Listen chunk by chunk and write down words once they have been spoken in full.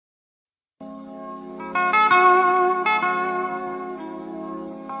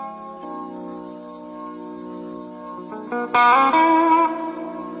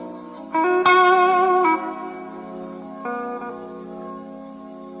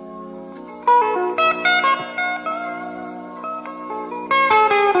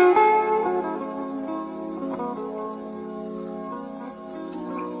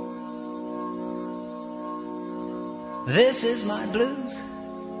This is my blues,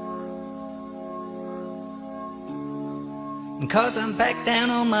 cause I'm back down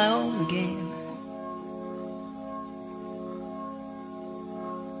on my own again.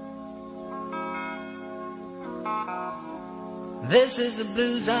 This is the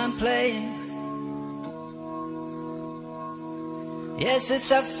blues I'm playing. Yes,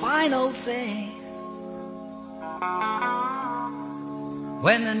 it's a fine old thing.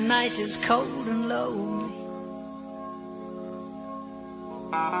 When the night is cold and lonely,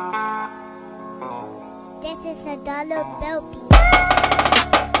 this is a dollar bill piece.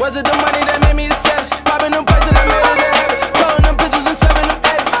 Was it the money that made me a savage? Popping them prices that made it a habit. Calling them pictures and serving them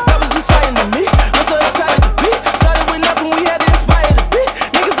edges. That was exciting to me. I'm so excited to be. Started with nothing, we had to inspire to be.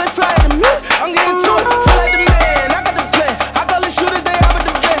 Niggas they fly to me. I'm getting to it, feel like the man. I got the plan. I call the shooters, they out with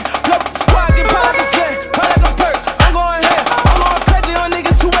the van. Plug with the squad, get pot like a sand. Pot like a perk. I'm going ham. I'm going crazy on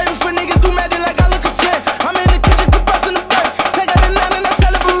niggas. Too waiting for niggas do magic like I look a sand. I'm in the kitchen, cook pots in the back. Take out the 9 and I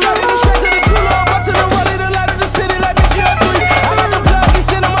sell it for 30. The straight to the two little butts in the rollie. The light of the city like me, GR3. I got the plug, he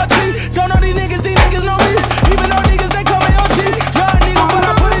send him my G. Don't know these niggas know me. Even though niggas, they call me OG. Y'all niggas, but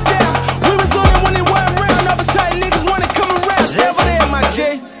I put it down. We was on it when it wasn't round. All of a sudden, niggas wanna come around. Stay over there, my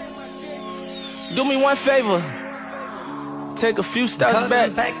J. Do me one favor. Take a few steps back.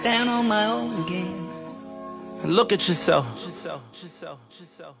 I'm back down on my own again. And look at yourself.